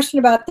to that question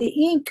about the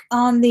ink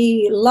on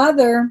the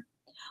leather.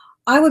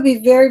 I would be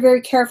very,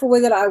 very careful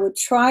with it. I would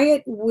try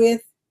it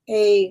with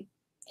a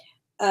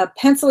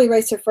pencil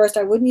eraser first.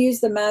 I wouldn't use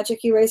the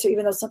magic eraser,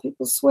 even though some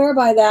people swear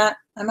by that.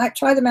 I might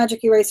try the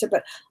magic eraser,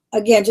 but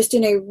again, just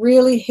in a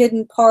really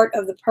hidden part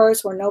of the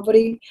purse where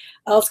nobody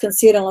else can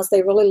see it unless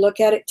they really look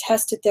at it.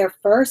 Test it there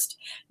first.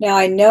 Now,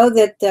 I know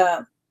that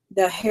the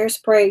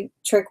hairspray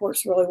trick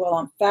works really well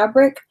on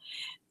fabric.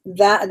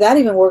 That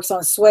even works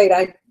on suede.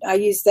 I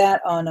used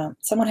that on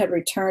someone had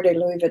returned a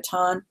Louis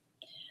Vuitton,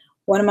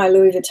 one of my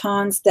Louis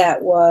Vuittons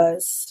that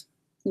was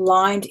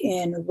lined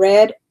in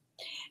red,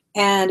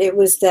 and it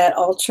was that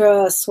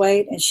ultra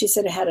suede, and she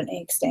said it had an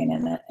ink stain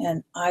in it,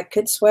 and I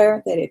could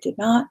swear that it did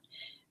not,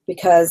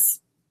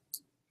 because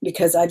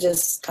I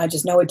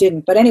just know it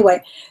didn't. But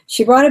anyway,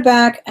 she brought it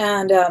back,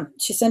 and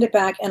she sent it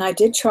back, and I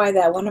did try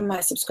that. One of my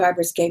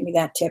subscribers gave me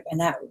that tip, and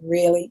that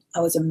really,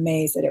 I was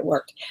amazed that it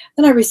worked.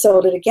 Then I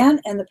resold it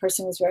again, and the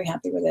person was very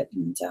happy with it,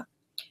 and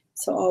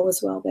so all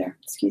was well there.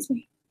 Excuse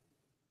me.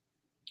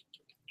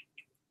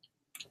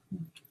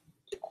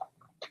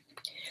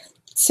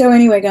 So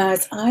anyway,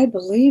 guys, I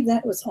believe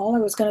that was all I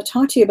was going to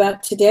talk to you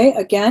about today.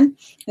 Again,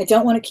 I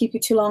don't want to keep you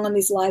too long on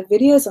these live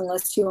videos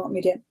unless you want me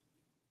to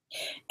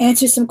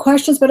answer some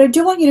questions, but I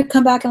do want you to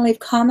come back and leave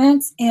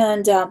comments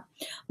and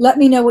let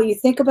me know what you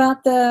think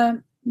about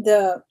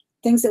the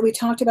things that we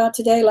talked about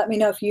today. Let me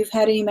know if you've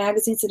had any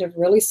magazines that have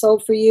really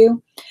sold for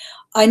you.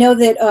 I know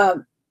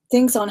that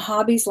things on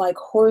hobbies like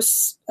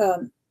horse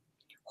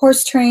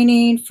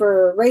training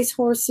for race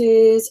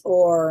horses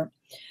or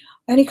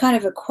any kind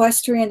of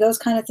equestrian, those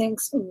kind of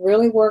things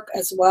really work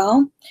as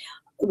well.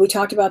 We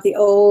talked about the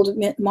old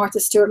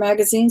Martha Stewart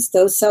magazines.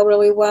 Those sell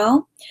really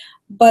well.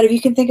 But if you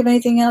can think of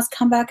anything else,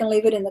 come back and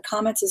leave it in the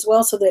comments as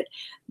well so that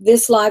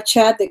this live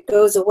chat that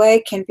goes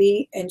away can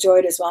be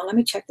enjoyed as well. Let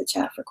me check the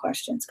chat for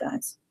questions,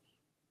 guys.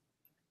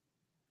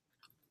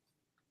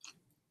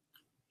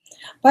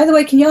 By the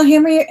way, can y'all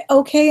hear me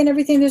okay and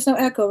everything? There's no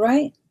echo,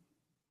 right?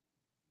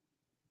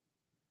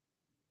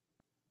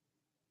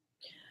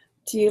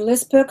 Do you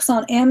list books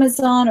on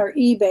Amazon or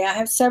eBay? I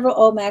have several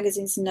old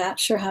magazines, not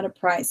sure how to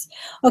price.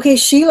 Okay,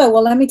 Sheila,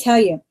 well, let me tell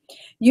you.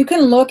 You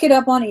can look it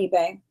up on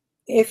eBay.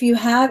 If you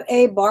have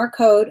a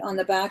barcode on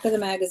the back of the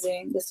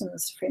magazine, this one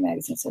is a free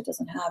magazine, so it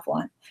doesn't have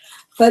one.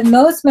 But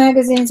most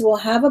magazines will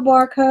have a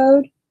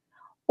barcode,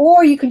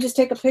 or you can just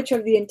take a picture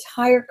of the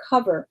entire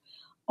cover.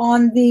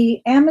 On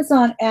the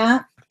Amazon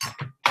app,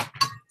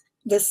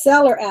 the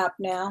seller app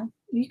now,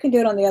 you can do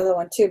it on the other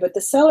one too, but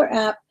the seller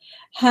app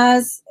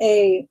has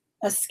a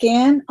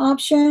scan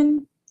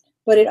option,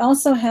 but it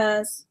also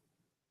has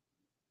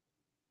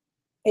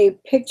a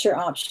picture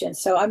option.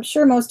 So I'm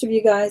sure most of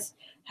you guys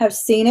have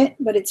seen it,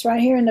 but it's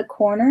right here in the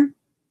corner.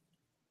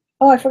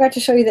 Oh, I forgot to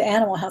show you the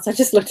Animal House. I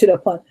just looked it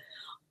up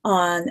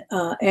on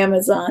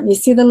Amazon. You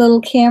see the little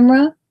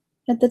camera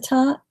at the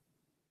top?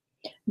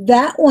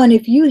 That one,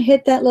 if you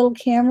hit that little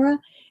camera,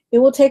 it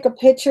will take a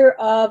picture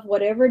of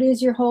whatever it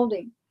is you're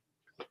holding.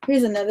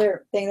 Here's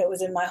another thing that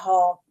was in my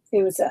haul.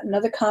 It was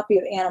another copy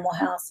of Animal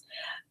House.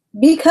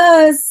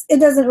 Because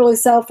it doesn't really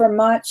sell for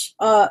much.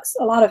 A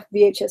lot of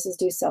VHSs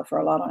do sell for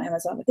a lot on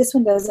Amazon, but this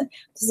one doesn't.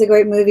 This is a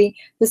great movie.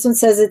 This one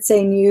says it's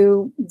a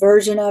new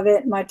version of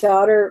it. My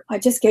daughter, I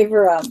just gave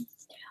her a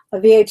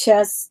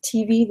VHS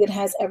TV that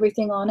has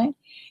everything on it,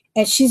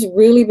 and she's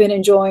really been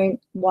enjoying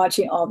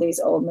watching all these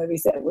old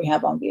movies that we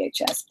have on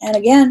VHS. And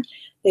again,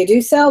 they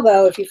do sell,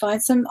 though. If you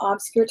find some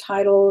obscure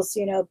titles,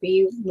 you know,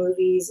 B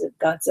movies,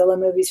 Godzilla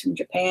movies from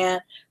Japan,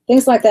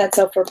 things like that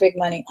sell for big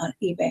money on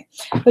eBay.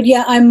 But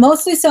yeah, I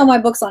mostly sell my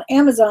books on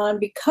Amazon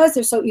because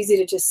they're so easy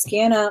to just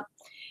scan up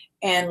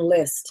and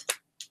list.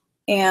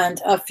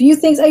 And a few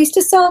things, I used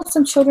to sell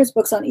some children's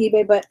books on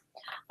eBay, but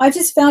I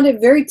just found it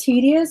very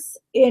tedious.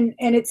 And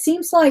it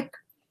seems like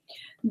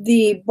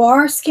the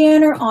bar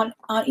scanner on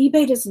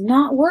eBay does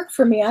not work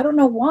for me. I don't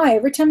know why.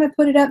 Every time I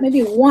put it up,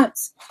 maybe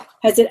once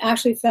has it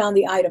actually found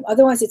the item.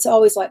 Otherwise, it's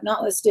always like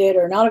not listed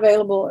or not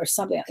available or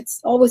something.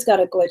 It's always got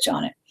a glitch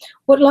on it.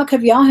 What luck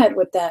have y'all had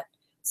with that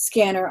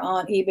scanner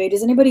on eBay?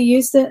 Does anybody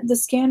use the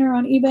scanner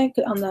on eBay,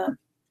 on the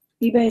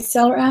eBay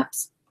seller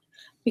apps?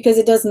 Because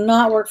it does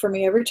not work for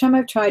me. Every time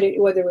I've tried it,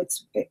 whether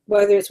it's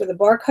with a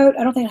barcode,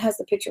 I don't think it has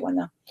the picture one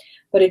though,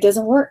 but it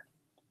doesn't work.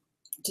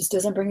 It just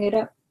doesn't bring it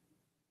up.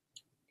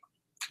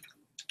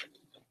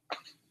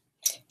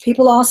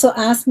 People also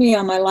asked me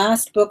on my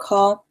last book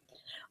haul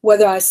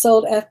whether I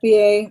sold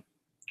FBA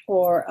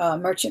or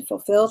Merchant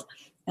Fulfilled,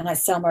 and I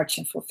sell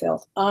Merchant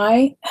Fulfilled.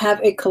 I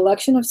have a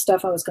collection of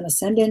stuff I was going to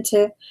send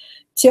into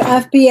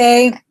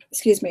FBA,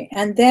 excuse me,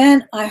 and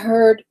then I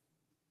heard,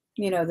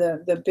 you know,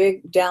 the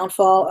big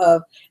downfall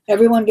of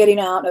everyone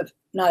getting out of,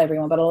 not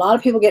everyone, but a lot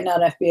of people getting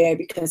out of FBA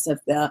because of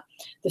the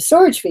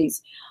storage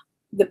fees.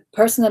 The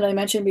person that I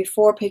mentioned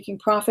before, Picking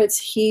Profits,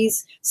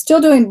 he's still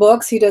doing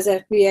books. He does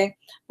FBA,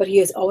 but he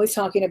is always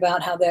talking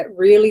about how that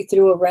really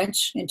threw a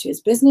wrench into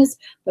his business.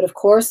 But of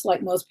course,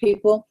 like most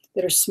people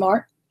that are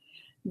smart,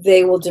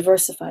 they will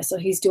diversify. So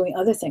he's doing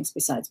other things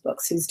besides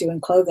books. He's doing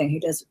clothing.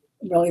 He does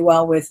really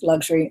well with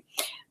luxury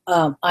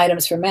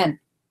items for men,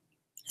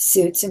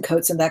 suits and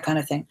coats and that kind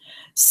of thing.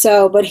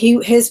 So, but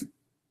his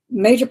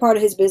major part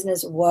of his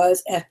business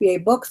was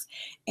FBA books,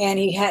 and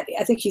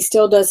I think he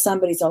still does some,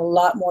 but he's a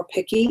lot more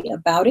picky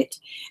about it.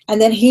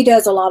 And then he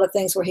does a lot of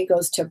things where he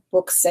goes to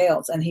book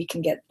sales and he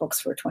can get books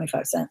for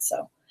 25 cents.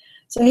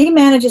 So he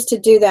manages to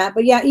do that.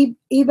 But yeah,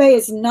 eBay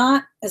is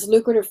not as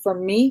lucrative for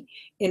me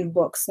in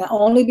books, not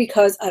only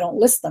because I don't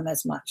list them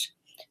as much.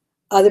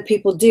 Other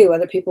people do.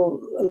 Other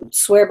people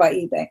swear by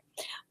eBay.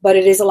 But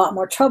it is a lot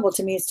more trouble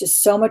to me. It's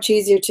just so much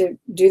easier to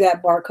do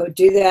that barcode,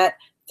 do that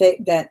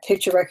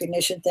picture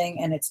recognition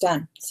thing, and it's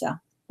done. So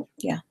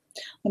yeah,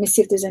 let me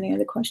see if there's any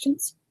other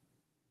questions.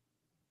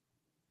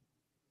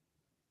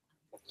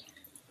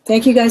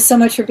 Thank you guys so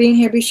much for being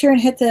here. Be sure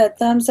and hit the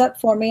thumbs up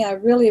for me. I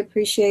really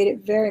appreciate it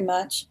very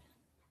much.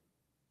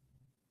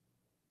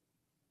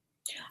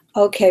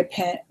 Okay,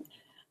 Pen.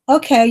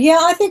 Okay, yeah,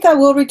 I think I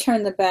will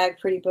return the bag,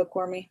 Pretty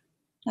Bookwormy.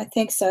 I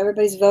think so.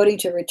 Everybody's voting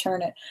to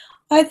return it.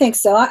 I think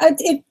so.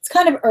 It's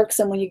kind of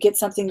irksome when you get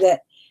something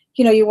that,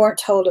 you know, you weren't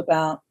told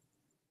about.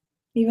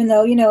 Even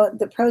though, you know,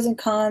 the pros and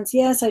cons,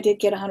 yes, I did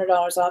get $100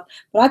 off,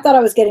 but I thought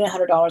I was getting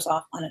 $100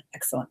 off on an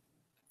excellent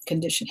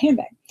condition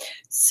handbag.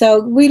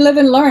 So we live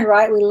and learn,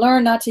 right? We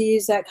learn not to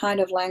use that kind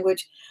of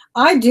language.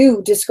 I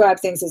do describe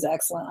things as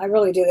excellent. I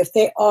really do. If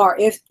they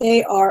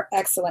are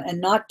excellent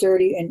and not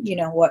dirty and, you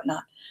know,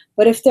 whatnot.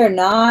 But if they're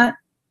not,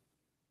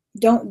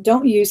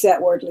 don't use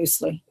that word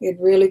loosely. It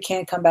really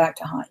can come back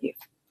to haunt you.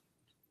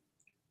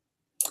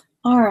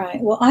 All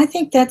right. Well, I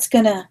think that's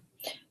going to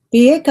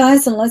be it,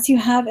 guys, unless you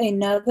have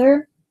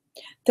another.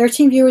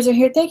 13 viewers are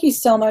here. Thank you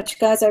so much,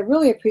 guys. I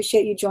really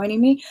appreciate you joining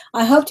me.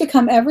 I hope to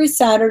come every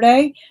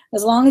Saturday.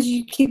 As long as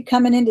you keep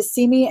coming in to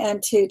see me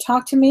and to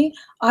talk to me,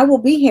 I will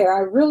be here.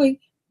 I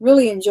really,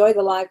 really enjoy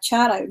the live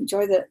chat. I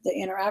enjoy the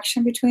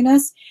interaction between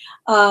us.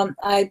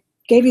 I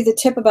gave you the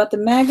tip about the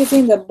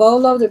magazine, the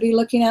BOLO, to be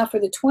looking out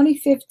for the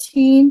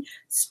 2015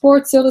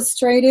 Sports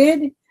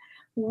Illustrated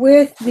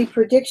with the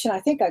prediction. I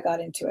think I got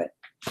into it.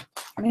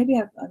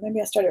 Maybe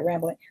I started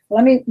rambling.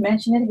 Let me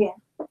mention it again.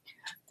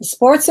 The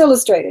Sports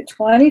Illustrated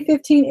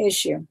 2015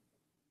 issue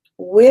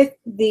with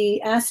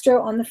the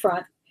Astro on the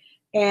front,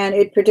 and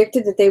it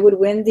predicted that they would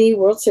win the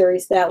World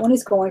Series. That one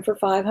is going for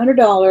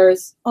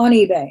 $500 on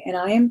eBay, and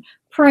I am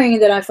praying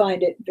that I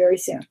find it very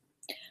soon.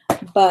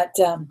 But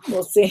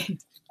we'll see.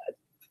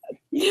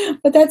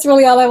 But that's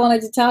really all I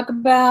wanted to talk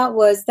about,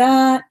 was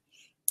that,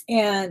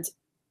 and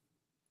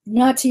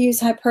not to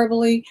use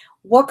hyperbole.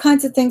 What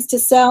kinds of things to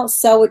sell?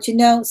 Sell what you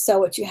know, sell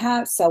what you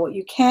have, sell what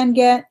you can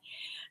get,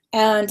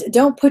 and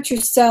don't put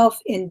yourself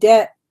in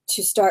debt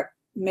to start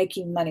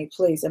making money,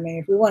 please. I mean,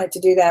 if we wanted to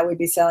do that, we'd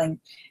be selling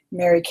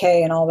Mary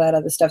Kay and all that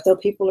other stuff. Though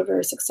people are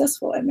very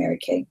successful at Mary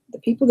Kay. The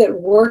people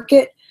that work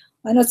it,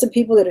 I know some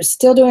people that are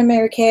still doing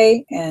Mary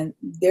Kay, and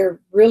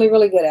they're really,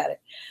 really good at it.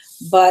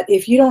 But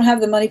if you don't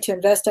have the money to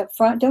invest up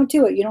front, don't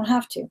do it. You don't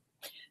have to.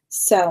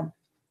 So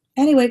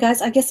anyway,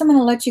 guys, I guess I'm going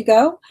to let you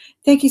go.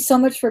 Thank you so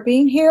much for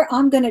being here.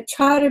 I'm going to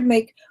try to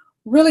make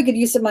really good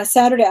use of my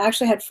Saturday. I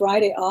actually had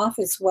Friday off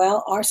as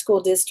well. Our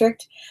school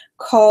district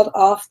called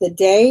off the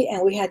day,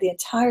 and we had the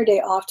entire day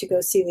off to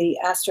go see the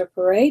Astro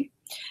Parade,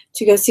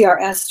 to go see our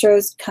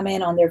Astros come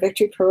in on their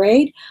victory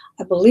parade.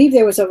 I believe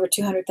there was over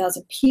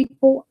 200,000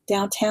 people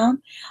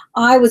downtown.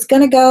 I was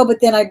going to go, but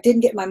then I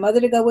didn't get my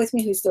mother to go with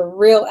me, who's the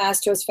real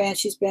Astros fan.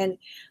 She's been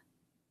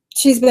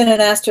an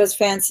Astros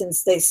fan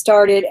since they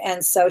started,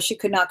 and so she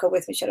could not go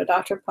with me. She had a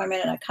doctor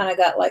appointment, and I kind of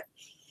got like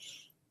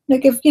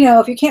if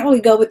you can't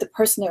really go with the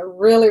person that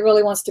really,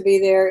 really wants to be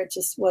there, it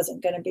just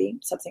wasn't going to be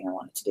something I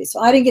wanted to do. So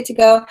I didn't get to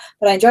go,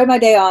 but I enjoyed my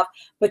day off.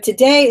 But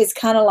today is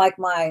kind of like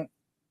my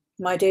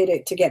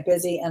day to get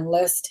busy and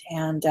list,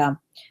 and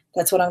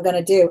that's what I'm going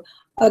to do.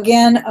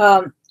 Again,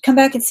 come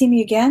back and see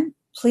me again.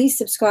 Please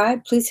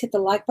subscribe. Please hit the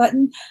like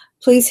button.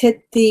 Please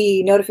hit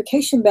the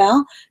notification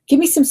bell. Give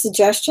me some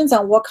suggestions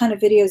on what kind of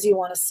videos you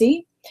want to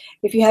see.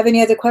 If you have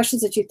any other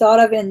questions that you thought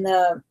of in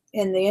the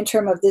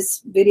interim of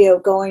this video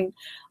going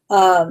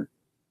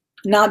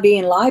not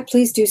being live,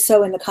 please do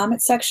so in the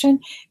comment section.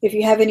 If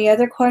you have any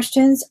other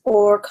questions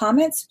or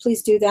comments,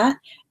 please do that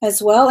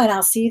as well, and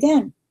I'll see you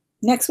then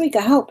next week,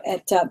 I hope,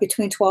 at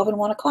between 12 and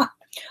 1 o'clock.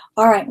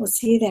 All right, we'll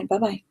see you then.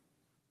 Bye-bye.